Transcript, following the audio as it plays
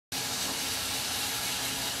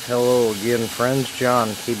Hello again, friends. John,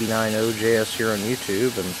 KB9 OJS here on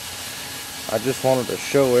YouTube, and I just wanted to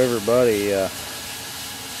show everybody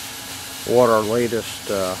what our latest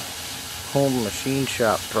home machine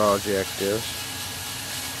shop project is.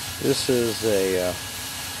 This is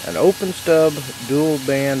an open stub dual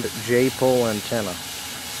band J-pole antenna.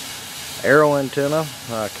 Arrow antenna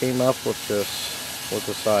came up with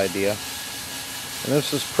this idea, and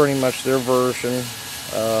this is pretty much their version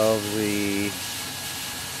of the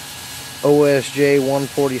OSJ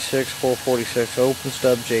 146, 446 open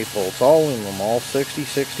stub J-pole. It's all aluminum, all 60,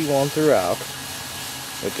 61 throughout,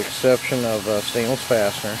 with the exception of stainless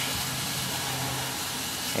fasteners,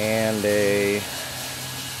 and a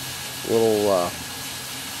little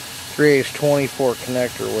 3/8 24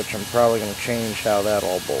 connector, which I'm probably going to change how that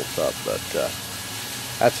all bolts up, but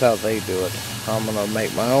that's how they do it. I'm going to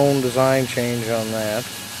make my own design change on that,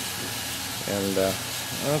 and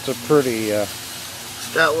that's a pretty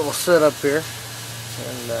stout little setup here.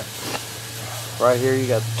 And right here you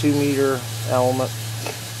got the 2 meter element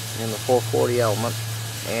and the 440 element,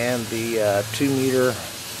 and the 2 meter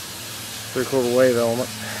 3/4 wave element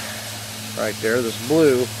right there. This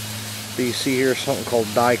blue that you see here is something called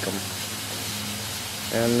dicom,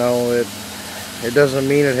 and no, it doesn't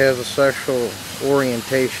mean it has a sexual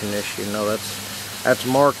orientation issue. No, that's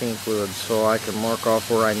marking fluid, so I can mark off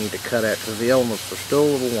where I need to cut at, because the elements are still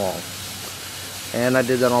a little long, and I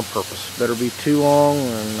did that on purpose. Better be too long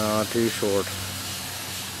and too short.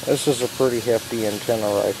 This is a pretty hefty antenna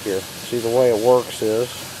right here. See, the way it works is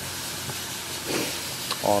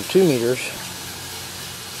on 2 meters,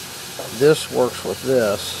 this works with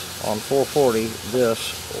this. On 440,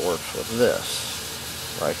 this works with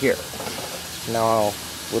this right here. Now,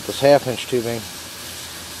 with this 1/2-inch tubing,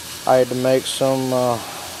 I had to make some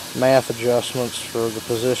math adjustments for the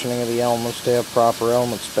positioning of the elements to have proper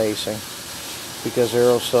element spacing, because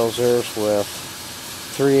Arrow sells theirs with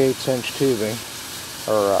 3/8 inch tubing,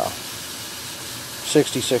 or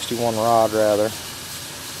 60-61 rod rather.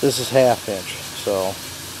 This is 1/2 inch, so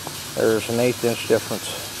there's an 1/8 inch difference.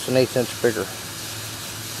 It's an 1/8 inch bigger.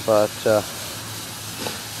 But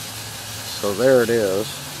so there it is,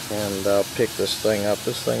 and I'll pick this thing up.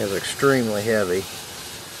 This thing is extremely heavy,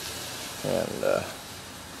 and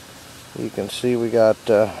you can see we got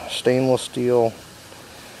stainless steel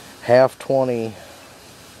 1/2-20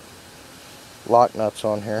 lock nuts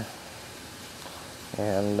on here,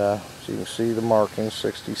 and so you can see the markings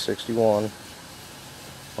 60-61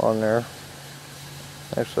 on there.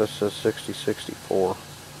 Actually, that says 60-64.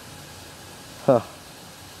 Huh.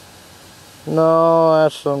 No,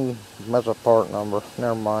 that's a part number.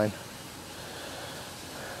 Never mind.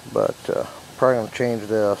 But probably gonna change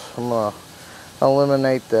this. I'm gonna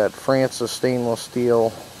eliminate that Francis stainless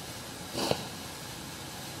steel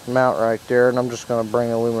mount right there, and I'm just gonna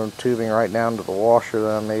bring aluminum tubing right down to the washer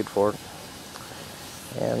that I made for it.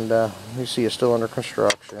 And you see it's still under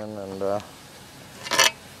construction, and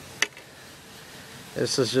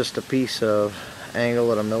this is just a piece of angle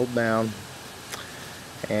that I milled down,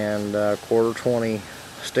 and 1/4-20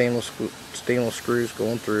 stainless screws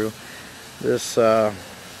going through. This the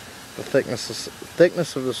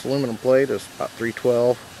thickness of this aluminum plate is about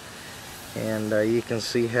 312, and you can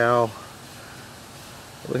see how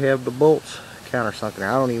we have the bolts countersunken there.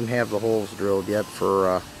 I don't even have the holes drilled yet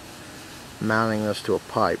for mounting this to a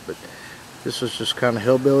pipe, but this is just kind of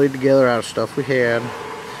hillbilly together out of stuff we had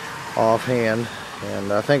offhand,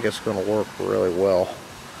 and I think it's going to work really well.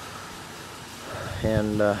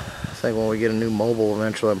 And I think when we get a new mobile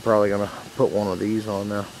eventually, I'm probably going to put one of these on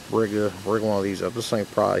there, rig one of these up. This thing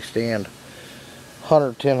probably stand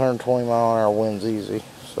 110, 120 mile-an-hour winds easy,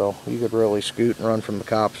 so you could really scoot and run from the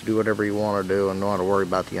cops, do whatever you want to do, and don't have to worry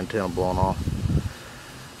about the antenna blowing off.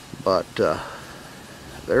 But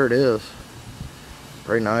there it is.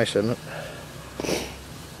 Pretty nice, isn't it?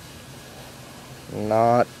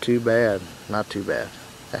 Not too bad. Not too bad.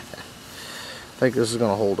 I think this is going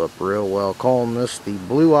to hold up real well. Calling this the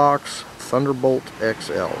Blue Ox Thunderbolt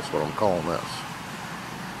XL is what I'm calling this.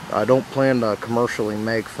 I don't plan to commercially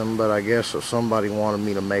make them, but I guess if somebody wanted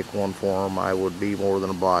me to make one for them, I would be more than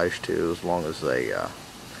obliged to, as long as they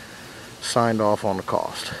signed off on the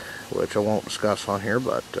cost, which I won't discuss on here.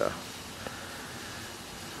 But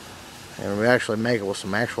and we actually make it with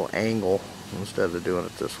some actual angle instead of doing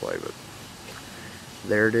it this way. But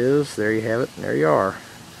there it is. There you have it. And there you are.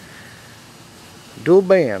 Dual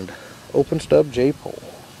band open stub J-pole,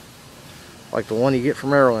 like the one you get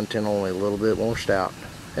from Arrow antenna, only a little bit more stout.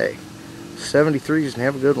 Hey, 73s, and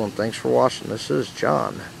have a good one. Thanks for watching. This is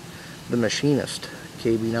John, the Machinist,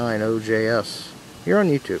 KB9 OJS, here on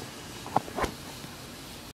YouTube.